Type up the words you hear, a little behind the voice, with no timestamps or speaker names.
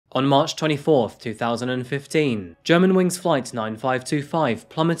On March 24, 2015, Germanwings Flight 9525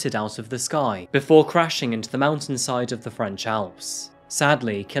 plummeted out of the sky before crashing into the mountainside of the French Alps,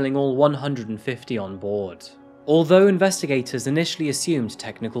 sadly killing all 150 on board. Although investigators initially assumed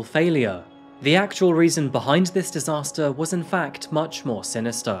technical failure, the actual reason behind this disaster was in fact much more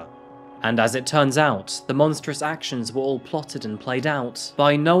sinister. And as it turns out, the monstrous actions were all plotted and played out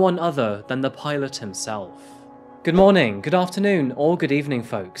by no one other than the pilot himself. Good morning, good afternoon, or good evening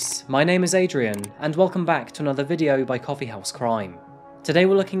folks. My name is Adrian, and welcome back to another video by Coffeehouse Crime. Today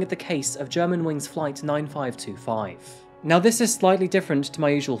we're looking at the case of Germanwings Flight 9525. Now this is slightly different to my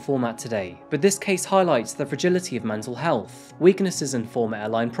usual format today, but this case highlights the fragility of mental health, weaknesses in former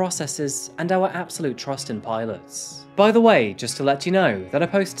airline processes, and our absolute trust in pilots. By the way, just to let you know that I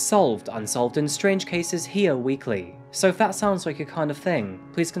post solved, unsolved, and strange cases here weekly, so if that sounds like your kind of thing,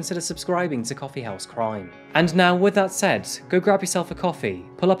 please consider subscribing to Coffeehouse Crime. And now with that said, go grab yourself a coffee,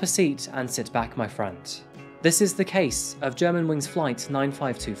 pull up a seat, and sit back my friend. This is the case of Germanwings Flight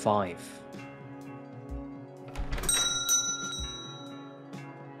 9525.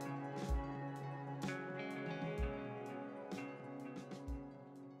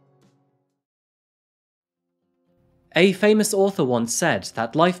 A famous author once said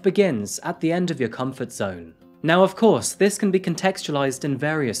that life begins at the end of your comfort zone. Now of course, this can be contextualized in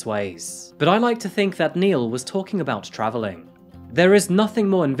various ways, but I like to think that Neil was talking about travelling. There is nothing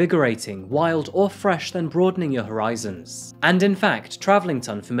more invigorating, wild, or fresh than broadening your horizons. And in fact, travelling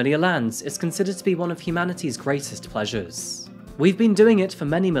to unfamiliar lands is considered to be one of humanity's greatest pleasures. We've been doing it for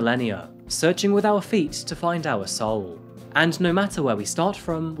many millennia, searching with our feet to find our soul. And no matter where we start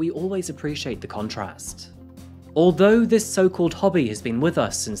from, we always appreciate the contrast. Although this so-called hobby has been with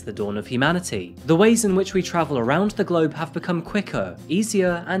us since the dawn of humanity, the ways in which we travel around the globe have become quicker,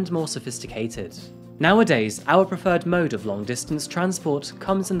 easier, and more sophisticated. Nowadays, our preferred mode of long-distance transport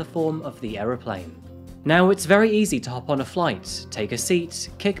comes in the form of the aeroplane. Now it's very easy to hop on a flight, take a seat,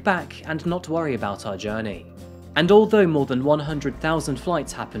 kick back, and not worry about our journey. And although more than 100,000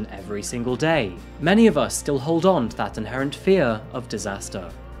 flights happen every single day, many of us still hold on to that inherent fear of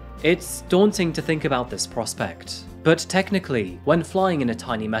disaster. It's daunting to think about this prospect, but technically, when flying in a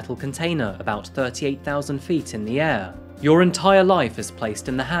tiny metal container about 38,000 feet in the air, your entire life is placed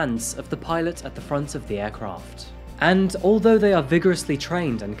in the hands of the pilot at the front of the aircraft. And although they are vigorously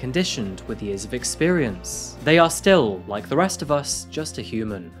trained and conditioned with years of experience, they are still, like the rest of us, just a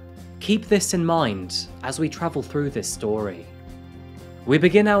human. Keep this in mind as we travel through this story. We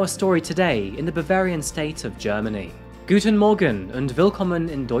begin our story today in the Bavarian state of Germany. Guten Morgen und willkommen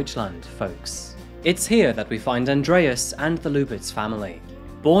in Deutschland, folks. It's here that we find Andreas and the Lubitz family.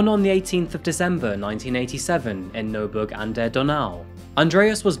 Born on the 18th of December 1987 in Neuburg an der Donau,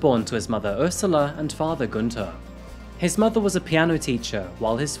 Andreas was born to his mother Ursula and father Gunther. His mother was a piano teacher,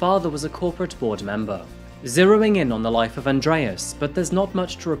 while his father was a corporate board member. Zeroing in on the life of Andreas, but there's not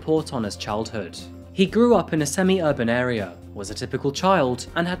much to report on his childhood. He grew up in a semi-urban area, was a typical child,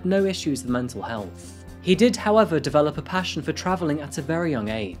 and had no issues with mental health. He did, however, develop a passion for travelling at a very young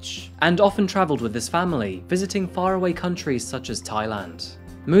age, and often travelled with his family, visiting faraway countries such as Thailand.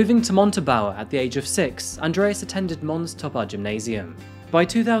 Moving to Montabaur at the age of 6, Andreas attended Mons Tauber Gymnasium. By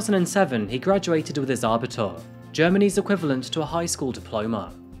 2007, he graduated with his Abitur, Germany's equivalent to a high school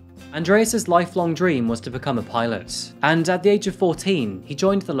diploma. Andreas's lifelong dream was to become a pilot, and at the age of 14, he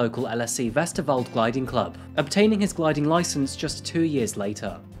joined the local LSE Westerwald Gliding Club, obtaining his gliding license just 2 years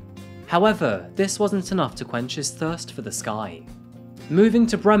later. However, this wasn't enough to quench his thirst for the sky. Moving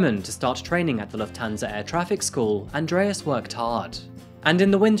to Bremen to start training at the Lufthansa Air Traffic School, Andreas worked hard. And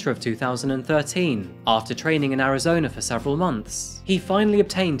in the winter of 2013, after training in Arizona for several months, he finally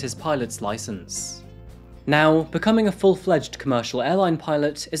obtained his pilot's license. Now, becoming a full-fledged commercial airline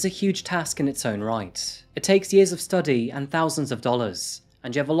pilot is a huge task in its own right. It takes years of study and thousands of dollars,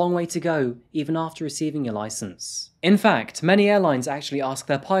 and you have a long way to go even after receiving your license. In fact, many airlines actually ask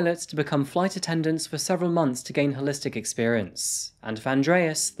their pilots to become flight attendants for several months to gain holistic experience, and for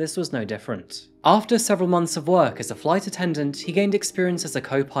Andreas, this was no different. After several months of work as a flight attendant, he gained experience as a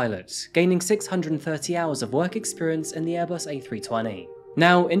co-pilot, gaining 630 hours of work experience in the Airbus A320.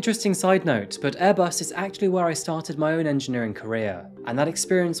 Now, interesting side note, but Airbus is actually where I started my own engineering career, and that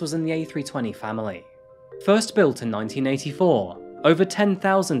experience was in the A320 family. First built in 1984, over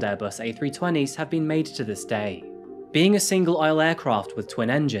 10,000 Airbus A320s have been made to this day. Being a single-aisle aircraft with twin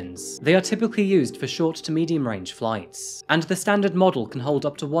engines, they are typically used for short to medium-range flights, and the standard model can hold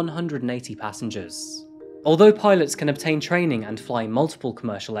up to 180 passengers. Although pilots can obtain training and fly multiple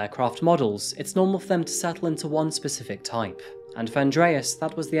commercial aircraft models, it's normal for them to settle into one specific type, and for Andreas,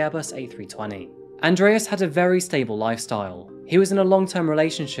 that was the Airbus A320. Andreas had a very stable lifestyle. He was in a long-term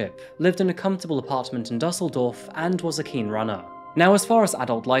relationship, lived in a comfortable apartment in Dusseldorf, and was a keen runner. Now, as far as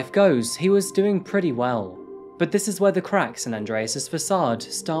adult life goes, he was doing pretty well. But this is where the cracks in Andreas's facade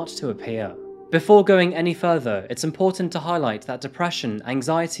start to appear. Before going any further, it's important to highlight that depression,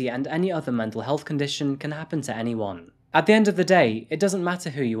 anxiety, and any other mental health condition can happen to anyone. At the end of the day, it doesn't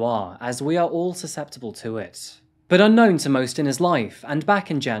matter who you are, as we are all susceptible to it. But unknown to most in his life, and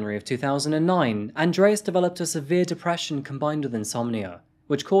back in January of 2009, Andreas developed a severe depression combined with insomnia,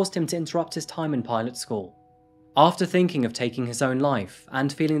 which caused him to interrupt his time in pilot school. After thinking of taking his own life,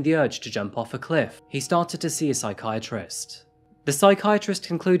 and feeling the urge to jump off a cliff, he started to see a psychiatrist. The psychiatrist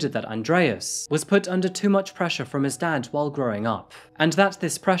concluded that Andreas was put under too much pressure from his dad while growing up, and that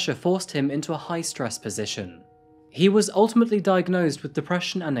this pressure forced him into a high-stress position. He was ultimately diagnosed with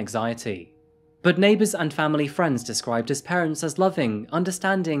depression and anxiety. But neighbours and family friends described his parents as loving,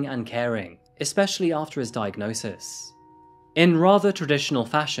 understanding, and caring, especially after his diagnosis. In rather traditional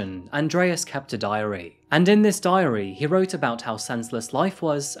fashion, Andreas kept a diary, and in this diary he wrote about how senseless life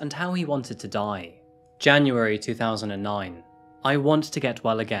was and how he wanted to die. January 2009. I want to get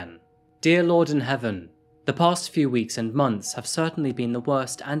well again. Dear Lord in heaven, the past few weeks and months have certainly been the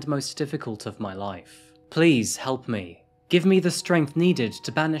worst and most difficult of my life. Please help me. Give me the strength needed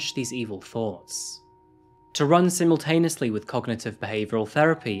to banish these evil thoughts. To run simultaneously with cognitive behavioral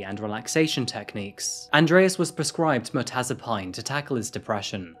therapy and relaxation techniques, Andreas was prescribed mirtazapine to tackle his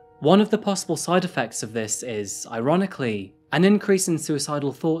depression. One of the possible side effects of this is, ironically, an increase in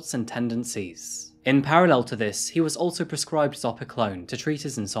suicidal thoughts and tendencies. In parallel to this, he was also prescribed zopiclone to treat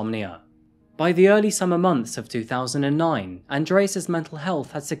his insomnia. By the early summer months of 2009, Andreas's mental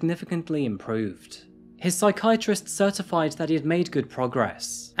health had significantly improved. His psychiatrist certified that he had made good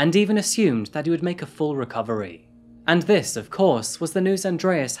progress, and even assumed that he would make a full recovery. And this, of course, was the news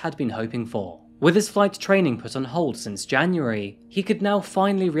Andreas had been hoping for. With his flight training put on hold since January, he could now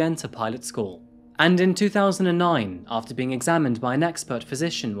finally re-enter pilot school. And in 2009, after being examined by an expert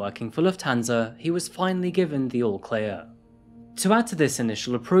physician working for Lufthansa, he was finally given the all-clear. To add to this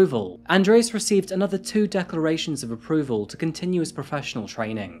initial approval, Andreas received another 2 declarations of approval to continue his professional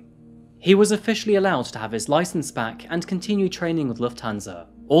training. He was officially allowed to have his license back and continue training with Lufthansa,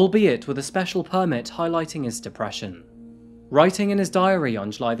 albeit with a special permit highlighting his depression. Writing in his diary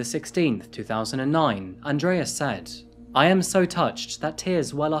on July 16, 2009, Andreas said, I am so touched that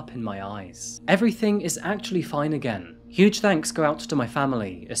tears well up in my eyes. Everything is actually fine again. Huge thanks go out to my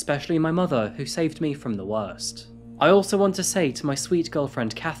family, especially my mother who saved me from the worst. I also want to say to my sweet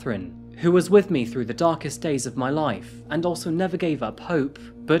girlfriend Catherine, who was with me through the darkest days of my life and also never gave up hope,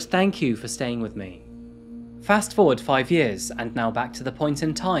 but thank you for staying with me. Fast forward 5 years and now back to the point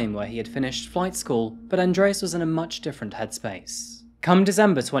in time where he had finished flight school, but Andreas was in a much different headspace. Come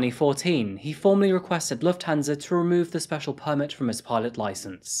December 2014, he formally requested Lufthansa to remove the special permit from his pilot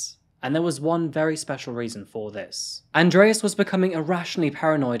license. And there was one very special reason for this. Andreas was becoming irrationally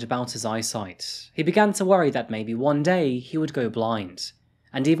paranoid about his eyesight. He began to worry that maybe one day he would go blind.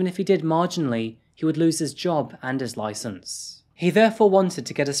 And even if he did marginally, he would lose his job and his license. He therefore wanted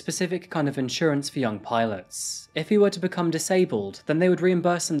to get a specific kind of insurance for young pilots. If he were to become disabled, then they would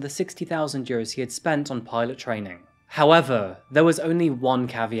reimburse him the 60,000 euros he had spent on pilot training. However, there was only one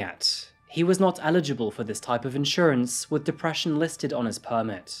caveat. He was not eligible for this type of insurance with depression listed on his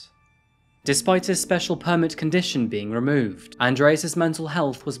permit. Despite his special permit condition being removed, Andreas's mental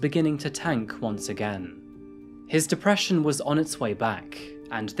health was beginning to tank once again. His depression was on its way back,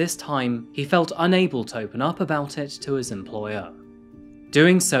 and this time he felt unable to open up about it to his employer.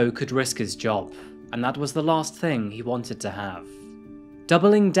 Doing so could risk his job, and that was the last thing he wanted to have.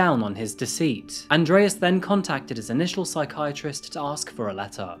 Doubling down on his deceit, Andreas then contacted his initial psychiatrist to ask for a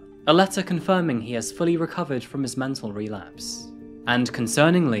letter confirming he has fully recovered from his mental relapse. And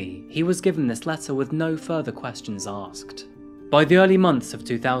concerningly, he was given this letter with no further questions asked. By the early months of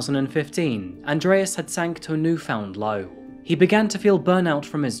 2015, Andreas had sank to a newfound low. He began to feel burnout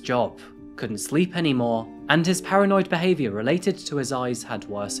from his job, couldn't sleep anymore, and his paranoid behaviour related to his eyes had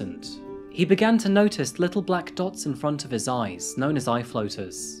worsened. He began to notice little black dots in front of his eyes, known as eye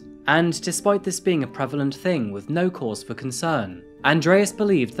floaters. And despite this being a prevalent thing with no cause for concern, Andreas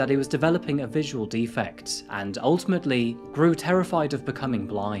believed that he was developing a visual defect, and ultimately grew terrified of becoming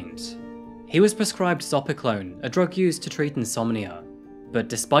blind. He was prescribed zopiclone, a drug used to treat insomnia, but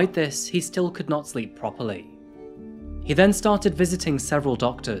despite this, he still could not sleep properly. He then started visiting several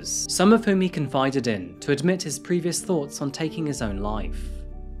doctors, some of whom he confided in, to admit his previous thoughts on taking his own life.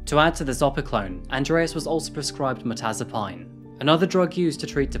 To add to the zopiclone, Andreas was also prescribed mirtazapine, another drug used to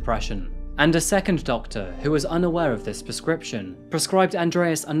treat depression, and a second doctor, who was unaware of this prescription, prescribed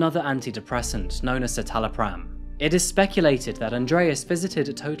Andreas another antidepressant known as citalopram. It is speculated that Andreas visited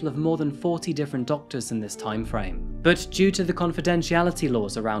a total of more than 40 different doctors in this time frame, but due to the confidentiality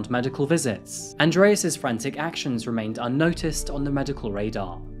laws around medical visits, Andreas's frantic actions remained unnoticed on the medical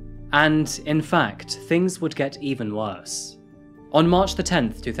radar. And, in fact, things would get even worse. On March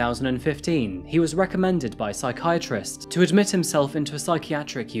 10, 2015, he was recommended by a psychiatrist to admit himself into a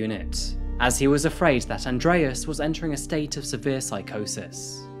psychiatric unit, as he was afraid that Andreas was entering a state of severe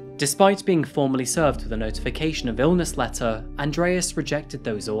psychosis. Despite being formally served with a notification of illness letter, Andreas rejected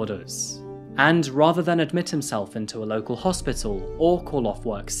those orders. And rather than admit himself into a local hospital or call off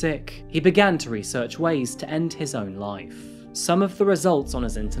work sick, he began to research ways to end his own life. Some of the results on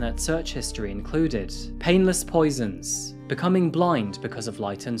his internet search history included painless poisons, becoming blind because of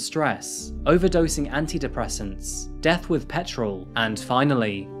light and stress, overdosing antidepressants, death with petrol, and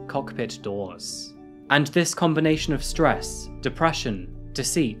finally, cockpit doors. And this combination of stress, depression,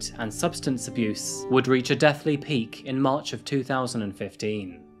 deceit, and substance abuse would reach a deathly peak in March of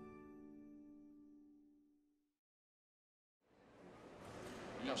 2015.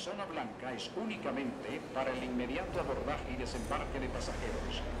 La zona blanca es únicamente para el inmediato abordaje y desembarque de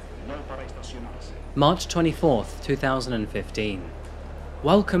pasajeros, no para estacionarse. March 24th, 2015.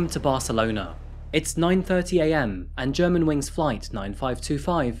 Welcome to Barcelona. It's 9:30 AM and Germanwings flight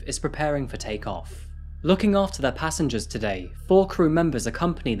 9525 is preparing for takeoff. Looking after their passengers today, 4 crew members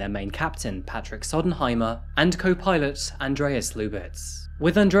accompany their main captain, Patrick Sodenheimer, and co-pilot Andreas Lubitz.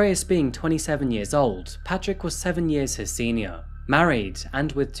 With Andreas being 27 years old, Patrick was 7 years his senior, married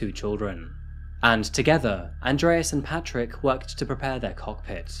and with 2 children. And together, Andreas and Patrick worked to prepare their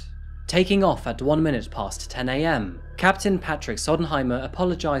cockpit. Taking off at 1 minute past 10 AM, Captain Patrick Sodenheimer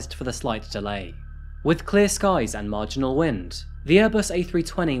apologised for the slight delay. With clear skies and marginal wind, the Airbus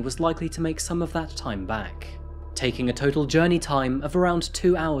A320 was likely to make some of that time back, taking a total journey time of around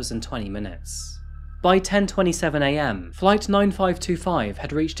 2 hours and 20 minutes. By 10:27 AM, Flight 9525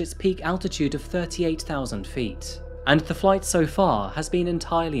 had reached its peak altitude of 38,000 feet, and the flight so far has been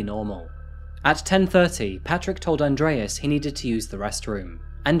entirely normal. At 10:30, Patrick told Andreas he needed to use the restroom.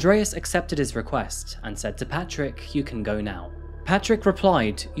 Andreas accepted his request and said to Patrick, "You can go now." Patrick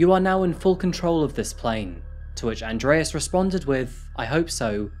replied, "You are now in full control of this plane," to which Andreas responded with, "I hope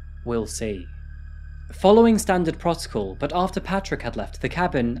so, we'll see." Following standard protocol, but after Patrick had left the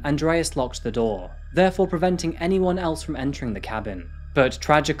cabin, Andreas locked the door, therefore preventing anyone else from entering the cabin. But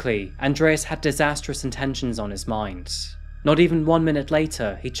tragically, Andreas had disastrous intentions on his mind. Not even 1 minute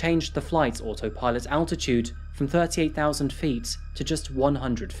later, he changed the flight's autopilot altitude from 38,000 feet to just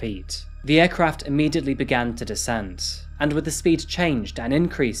 100 feet. The aircraft immediately began to descend, and with the speed changed and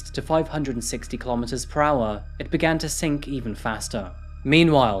increased to 560 km per hour, it began to sink even faster.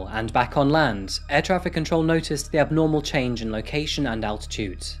 Meanwhile, and back on land, air traffic control noticed the abnormal change in location and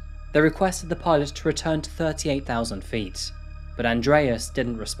altitude. They requested the pilot to return to 38,000 feet, but Andreas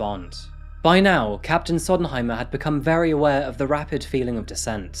didn't respond. By now, Captain Sodenheimer had become very aware of the rapid feeling of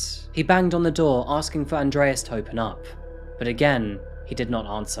descent. He banged on the door asking for Andreas to open up, but again, he did not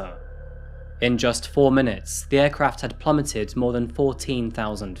answer. In just 4 minutes, the aircraft had plummeted more than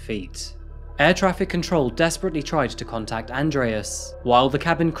 14,000 feet. Air traffic control desperately tried to contact Andreas, while the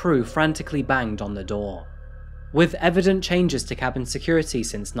cabin crew frantically banged on the door. With evident changes to cabin security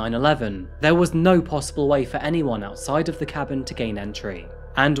since 9/11, there was no possible way for anyone outside of the cabin to gain entry.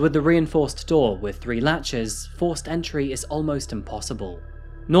 And with the reinforced door with 3 latches, forced entry is almost impossible.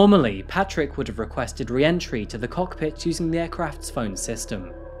 Normally, Patrick would have requested re-entry to the cockpit using the aircraft's phone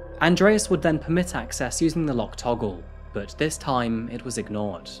system. Andreas would then permit access using the lock toggle, but this time it was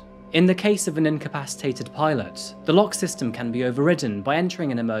ignored. In the case of an incapacitated pilot, the lock system can be overridden by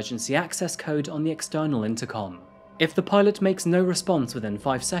entering an emergency access code on the external intercom. If the pilot makes no response within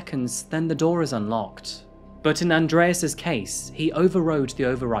 5 seconds, then the door is unlocked. But in Andreas's case, he overrode the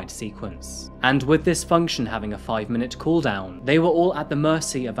override sequence, and with this function having a 5-minute cooldown, they were all at the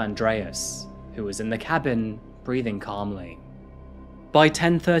mercy of Andreas, who was in the cabin, breathing calmly. By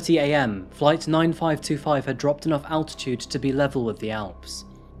 10:30 AM, Flight 9525 had dropped enough altitude to be level with the Alps.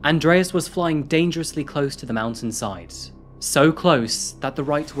 Andreas was flying dangerously close to the mountainside, so close that the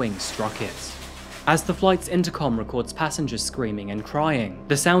right wing struck it. As the flight's intercom records passengers screaming and crying,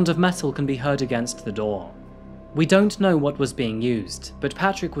 the sound of metal can be heard against the door. We don't know what was being used, but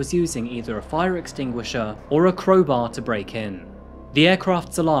Patrick was using either a fire extinguisher or a crowbar to break in. The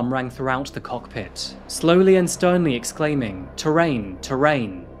aircraft's alarm rang throughout the cockpit, slowly and sternly exclaiming, "Terrain,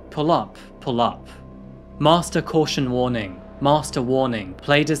 terrain, pull up, pull up." Master caution warning, master warning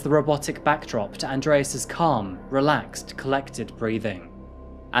played as the robotic backdrop to Andreas's calm, relaxed, collected breathing.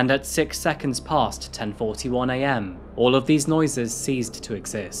 And at 6 seconds past 10:41 AM, all of these noises ceased to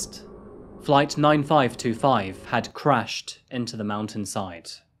exist. Flight 9525 had crashed into the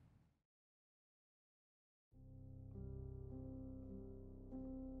mountainside.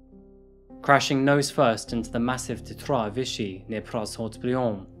 Crashing nose first into the massive Detroit Vichy near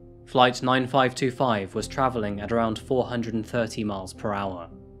Pras-Haute-Brion, Flight 9525 was travelling at around 430 miles per hour.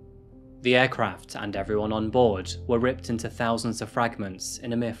 The aircraft and everyone on board were ripped into thousands of fragments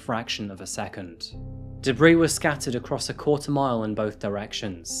in a mere fraction of a second. Debris was scattered across a quarter-mile in both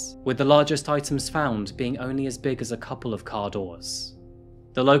directions, with the largest items found being only as big as a couple of car doors.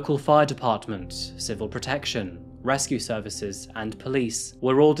 The local fire department, civil protection, rescue services, and police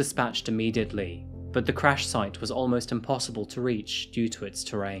were all dispatched immediately, but the crash site was almost impossible to reach due to its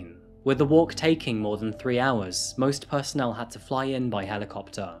terrain. With the walk taking more than 3 hours, most personnel had to fly in by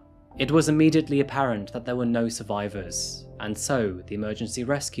helicopter. It was immediately apparent that there were no survivors, and so the emergency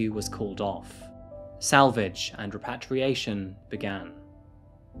rescue was called off. Salvage and repatriation began.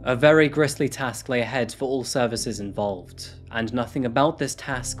 A very grisly task lay ahead for all services involved, and nothing about this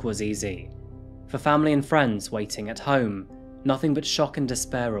task was easy. For family and friends waiting at home, nothing but shock and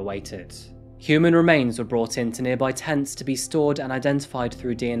despair awaited. Human remains were brought into nearby tents to be stored and identified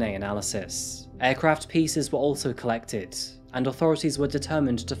through DNA analysis. Aircraft pieces were also collected, and authorities were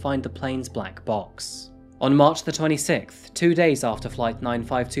determined to find the plane's black box. On March the 26th, 2 days after Flight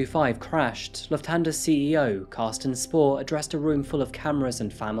 9525 crashed, Lufthansa's CEO, Carsten Spohr, addressed a room full of cameras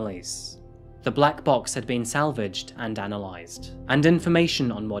and families. The black box had been salvaged and analysed, and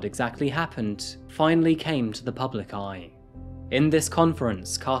information on what exactly happened finally came to the public eye. In this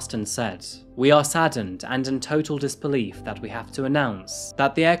conference, Carsten said, "We are saddened and in total disbelief that we have to announce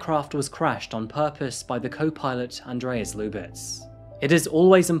that the aircraft was crashed on purpose by the co-pilot Andreas Lubitz. It is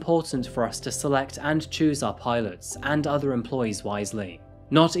always important for us to select and choose our pilots and other employees wisely.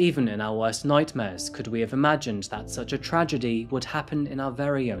 Not even in our worst nightmares could we have imagined that such a tragedy would happen in our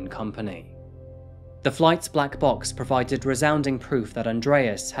very own company." The flight's black box provided resounding proof that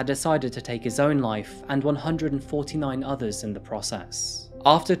Andreas had decided to take his own life and 149 others in the process.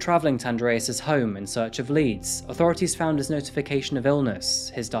 After travelling to Andreas's home in search of leads, authorities found his notification of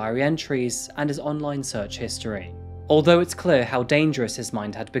illness, his diary entries, and his online search history. Although it's clear how dangerous his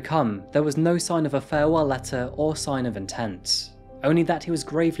mind had become, there was no sign of a farewell letter or sign of intent, only that he was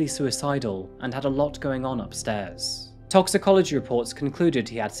gravely suicidal and had a lot going on upstairs. Toxicology reports concluded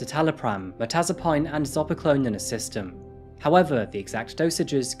he had citalopram, mirtazapine, and zopiclone in his system. However, the exact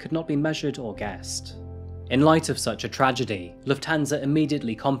dosages could not be measured or guessed. In light of such a tragedy, Lufthansa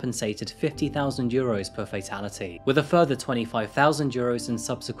immediately compensated €50,000 per fatality, with a further €25,000 in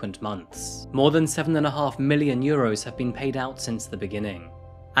subsequent months. More than €7.5 million have been paid out since the beginning.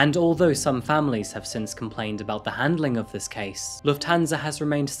 And although some families have since complained about the handling of this case, Lufthansa has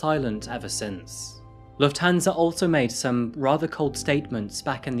remained silent ever since. Lufthansa also made some rather cold statements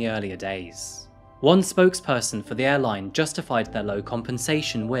back in the earlier days. One spokesperson for the airline justified their low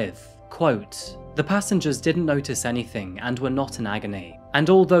compensation with, quote, "The passengers didn't notice anything and were not in agony, and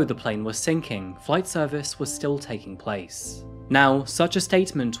although the plane was sinking, flight service was still taking place." Now, such a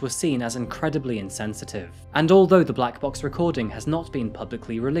statement was seen as incredibly insensitive, and although the black box recording has not been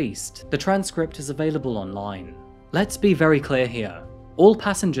publicly released, the transcript is available online. Let's be very clear here. All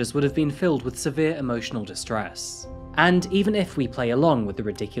passengers would have been filled with severe emotional distress. And even if we play along with the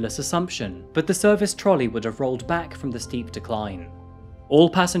ridiculous assumption, but the service trolley would have rolled back from the steep decline. All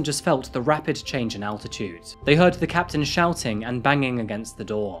passengers felt the rapid change in altitude. They heard the captain shouting and banging against the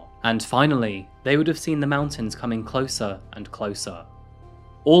door. And finally, they would have seen the mountains coming closer and closer.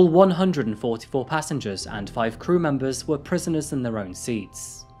 All 144 passengers and 5 crew members were prisoners in their own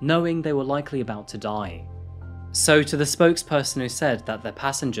seats, knowing they were likely about to die. So to the spokesperson who said that their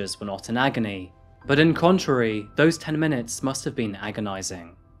passengers were not in agony, but in contrary, those 10 minutes must have been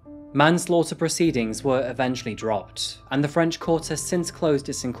agonizing. Manslaughter proceedings were eventually dropped, and the French court has since closed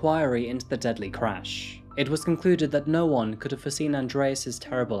its inquiry into the deadly crash. It was concluded that no one could have foreseen Andreas's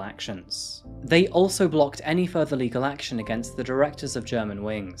terrible actions. They also blocked any further legal action against the directors of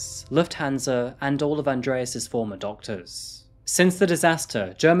Germanwings, Lufthansa, and all of Andreas's former doctors. Since the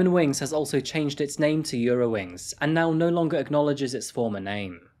disaster, Germanwings has also changed its name to Eurowings, and now no longer acknowledges its former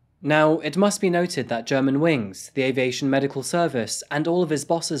name. Now, it must be noted that Germanwings, the aviation medical service, and all of his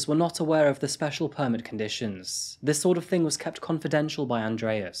bosses were not aware of the special permit conditions. This sort of thing was kept confidential by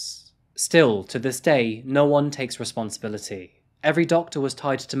Andreas. Still, to this day, no one takes responsibility. Every doctor was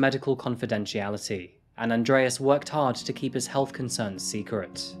tied to medical confidentiality, and Andreas worked hard to keep his health concerns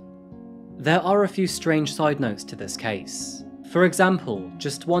secret. There are a few strange side notes to this case. For example,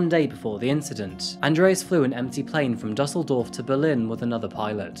 just 1 day before the incident, Andreas flew an empty plane from Dusseldorf to Berlin with another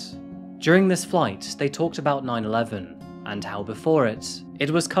pilot. During this flight, they talked about 9/11, and how before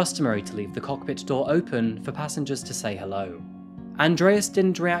it was customary to leave the cockpit door open for passengers to say hello. Andreas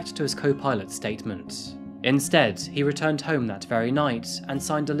didn't react to his co-pilot's statement. Instead, he returned home that very night and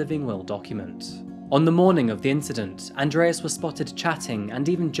signed a living will document. On the morning of the incident, Andreas was spotted chatting and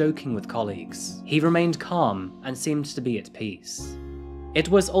even joking with colleagues. He remained calm and seemed to be at peace. It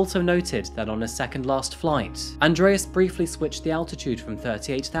was also noted that on his second last flight, Andreas briefly switched the altitude from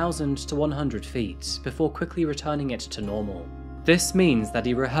 38,000 to 100 feet before quickly returning it to normal. This means that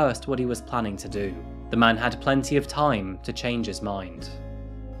he rehearsed what he was planning to do. The man had plenty of time to change his mind.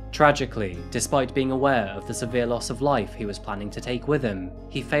 Tragically, despite being aware of the severe loss of life he was planning to take with him,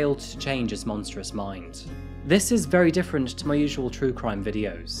 he failed to change his monstrous mind. This is very different to my usual true crime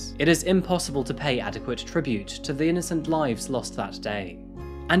videos. It is impossible to pay adequate tribute to the innocent lives lost that day.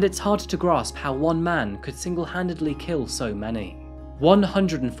 And it's hard to grasp how one man could single-handedly kill so many.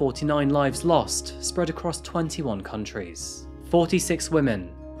 149 lives lost spread across 21 countries. 46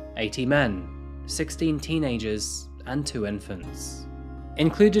 women, 80 men, 16 teenagers, and 2 infants.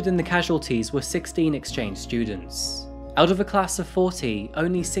 Included in the casualties were 16 exchange students. Out of a class of 40,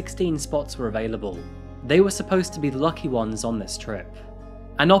 only 16 spots were available. They were supposed to be the lucky ones on this trip.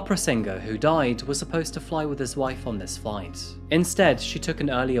 An opera singer who died was supposed to fly with his wife on this flight. Instead, she took an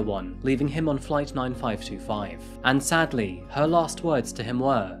earlier one, leaving him on flight 9525. And sadly, her last words to him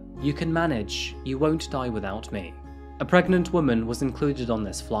were, "You can manage, you won't die without me." A pregnant woman was included on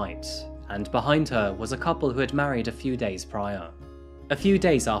this flight, and behind her was a couple who had married a few days prior. A few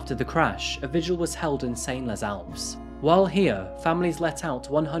days after the crash, a vigil was held in St. Les Alpes. While here, families let out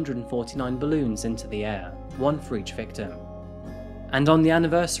 149 balloons into the air, one for each victim. And on the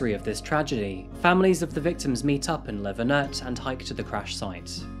anniversary of this tragedy, families of the victims meet up in Le Vernet and hike to the crash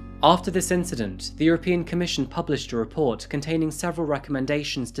site. After this incident, the European Commission published a report containing several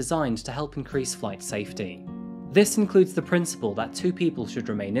recommendations designed to help increase flight safety. This includes the principle that 2 people should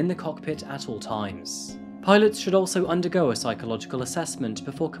remain in the cockpit at all times. Pilots should also undergo a psychological assessment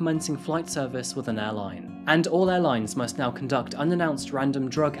before commencing flight service with an airline, and all airlines must now conduct unannounced random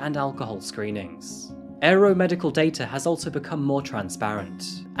drug and alcohol screenings. Aeromedical data has also become more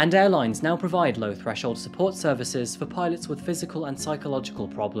transparent, and airlines now provide low-threshold support services for pilots with physical and psychological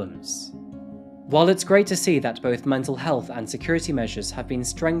problems. While it's great to see that both mental health and security measures have been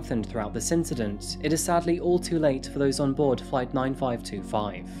strengthened throughout this incident, it is sadly all too late for those on board Flight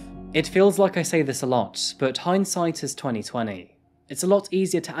 9525. It feels like I say this a lot, but hindsight is 2020. It's a lot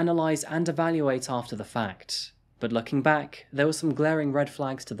easier to analyse and evaluate after the fact, but looking back, there were some glaring red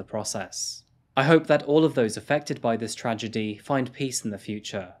flags to the process. I hope that all of those affected by this tragedy find peace in the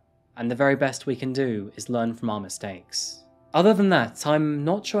future, and the very best we can do is learn from our mistakes. Other than that, I'm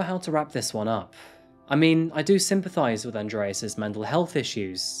not sure how to wrap this one up. I mean, I do sympathise with Andreas's mental health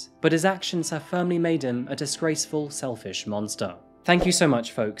issues, but his actions have firmly made him a disgraceful, selfish monster. Thank you so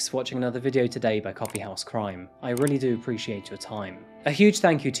much folks for watching another video today by Coffeehouse Crime. I really do appreciate your time. A huge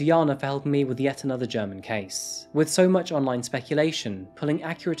thank you to Jana for helping me with yet another German case. With so much online speculation, pulling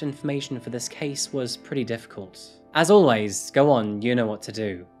accurate information for this case was pretty difficult. As always, go on, you know what to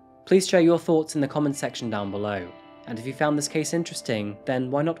do. Please share your thoughts in the comment section down below, and if you found this case interesting,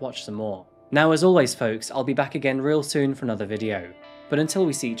 then why not watch some more? Now as always folks, I'll be back again real soon for another video, but until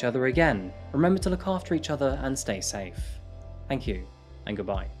we see each other again, remember to look after each other and stay safe. Thank you, and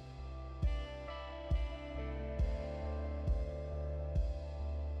goodbye.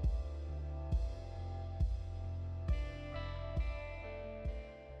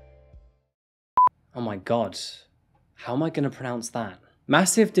 Oh my god, how am I going to pronounce that?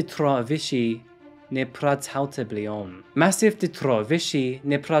 Massif Deteriorating ne Pradshautablion. Massif Deteriorating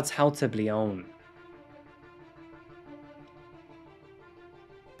ne Pradshautablion.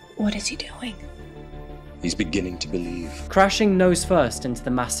 What is he doing? He's beginning to believe. Crashing nose first into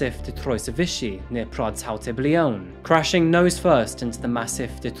the Massif Deteriorating near Pradshautablion. Crashing nose first into the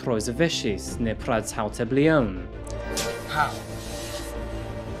Massif Deteriorating near Pradshautablion. How?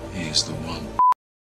 He is the one.